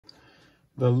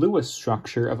The Lewis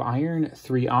structure of iron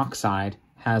 3 oxide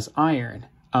has iron,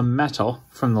 a metal,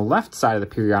 from the left side of the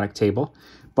periodic table,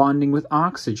 bonding with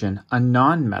oxygen, a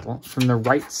nonmetal, from the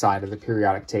right side of the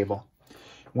periodic table.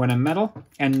 When a metal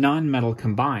and nonmetal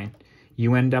combine,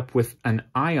 you end up with an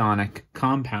ionic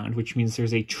compound, which means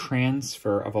there's a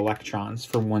transfer of electrons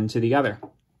from one to the other.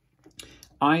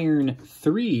 Iron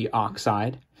 3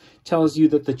 oxide tells you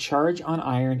that the charge on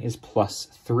iron is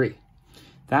 +3.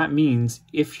 That means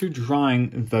if you're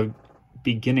drawing the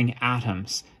beginning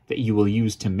atoms that you will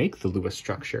use to make the Lewis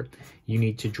structure, you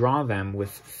need to draw them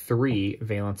with 3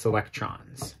 valence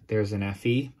electrons. There's an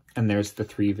Fe, and there's the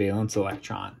 3 valence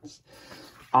electrons.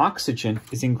 Oxygen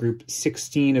is in group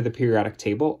 16 of the periodic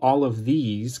table. All of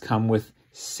these come with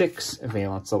 6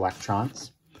 valence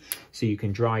electrons. So you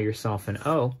can draw yourself an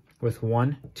O with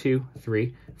 1, 2,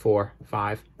 3, 4,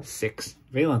 5, 6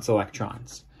 valence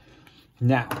electrons.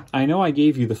 Now, I know I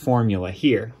gave you the formula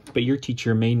here, but your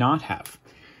teacher may not have.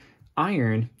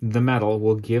 Iron, the metal,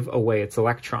 will give away its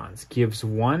electrons, gives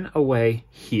one away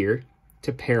here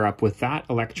to pair up with that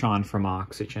electron from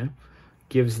oxygen,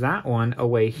 gives that one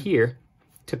away here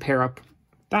to pair up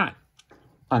that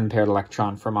unpaired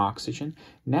electron from oxygen.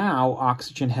 Now,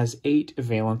 oxygen has 8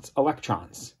 valence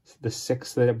electrons, the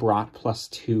 6 that it brought plus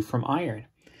 2 from iron.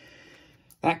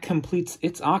 That completes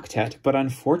its octet, but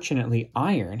unfortunately,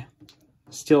 iron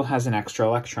still has an extra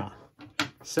electron.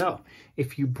 So,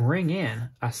 if you bring in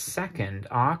a second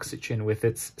oxygen with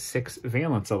its 6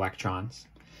 valence electrons,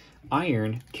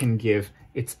 iron can give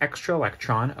its extra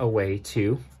electron away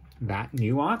to that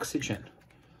new oxygen.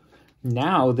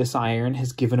 Now this iron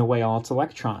has given away all its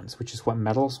electrons, which is what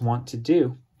metals want to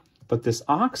do, but this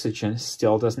oxygen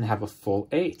still doesn't have a full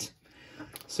 8.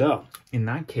 So, in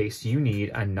that case, you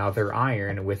need another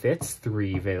iron with its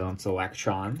 3 valence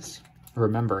electrons.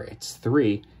 Remember, it's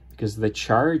 3 because the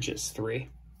charge is 3.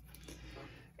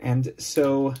 And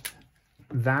so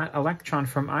that electron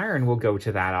from iron will go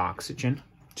to that oxygen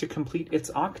to complete its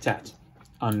octet.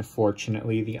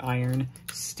 Unfortunately, the iron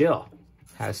still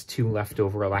has 2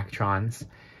 leftover electrons,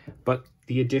 but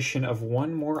the addition of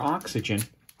 1 more oxygen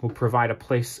will provide a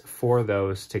place for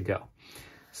those to go.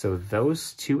 So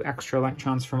those 2 extra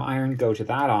electrons from iron go to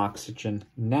that oxygen.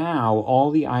 Now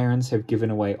all the irons have given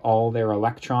away all their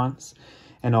electrons,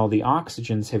 and all the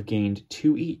oxygens have gained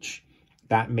 2 each.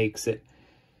 That makes it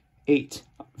 8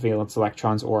 valence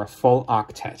electrons, or a full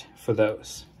octet for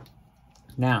those.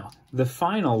 Now, the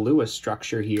final Lewis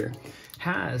structure here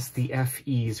has the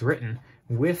Fe's written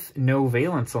with no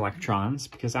valence electrons,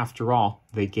 because after all,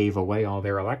 they gave away all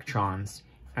their electrons,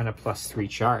 and a +3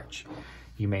 charge.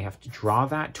 You may have to draw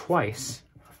that twice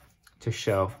to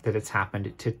show that it's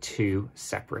happened to 2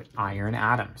 separate iron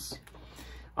atoms.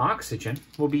 Oxygen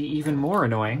will be even more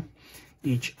annoying.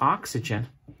 Each oxygen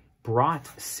brought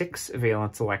 6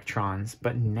 valence electrons,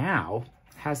 but now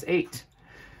has 8.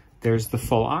 There's the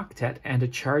full octet and a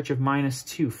charge of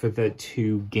 -2 for the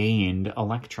 2 gained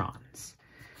electrons.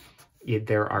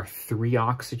 There are 3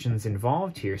 oxygens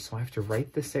involved here, so I have to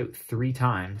write this out 3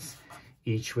 times,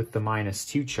 each with the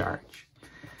 -2 charge.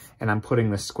 And I'm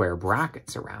putting the square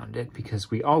brackets around it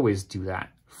because we always do that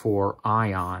for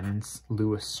ions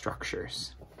Lewis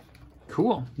structures.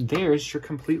 Cool, there's your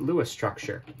complete Lewis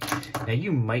structure. Now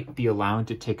you might be allowed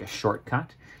to take a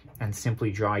shortcut and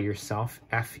simply draw yourself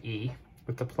Fe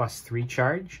with the +3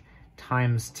 charge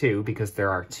times 2, because there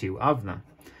are 2 of them,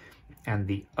 and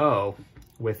the O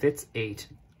with its 8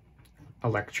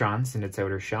 electrons in its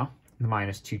outer shell, the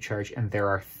 -2 charge, and there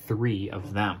are 3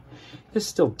 of them. This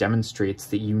still demonstrates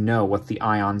that you know what the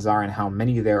ions are and how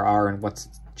many there are and what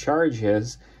its charge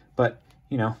is, but,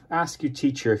 you know, ask your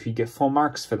teacher if you get full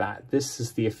marks for that. This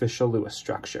is the official Lewis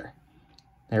structure.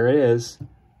 There it is.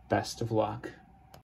 Best of luck.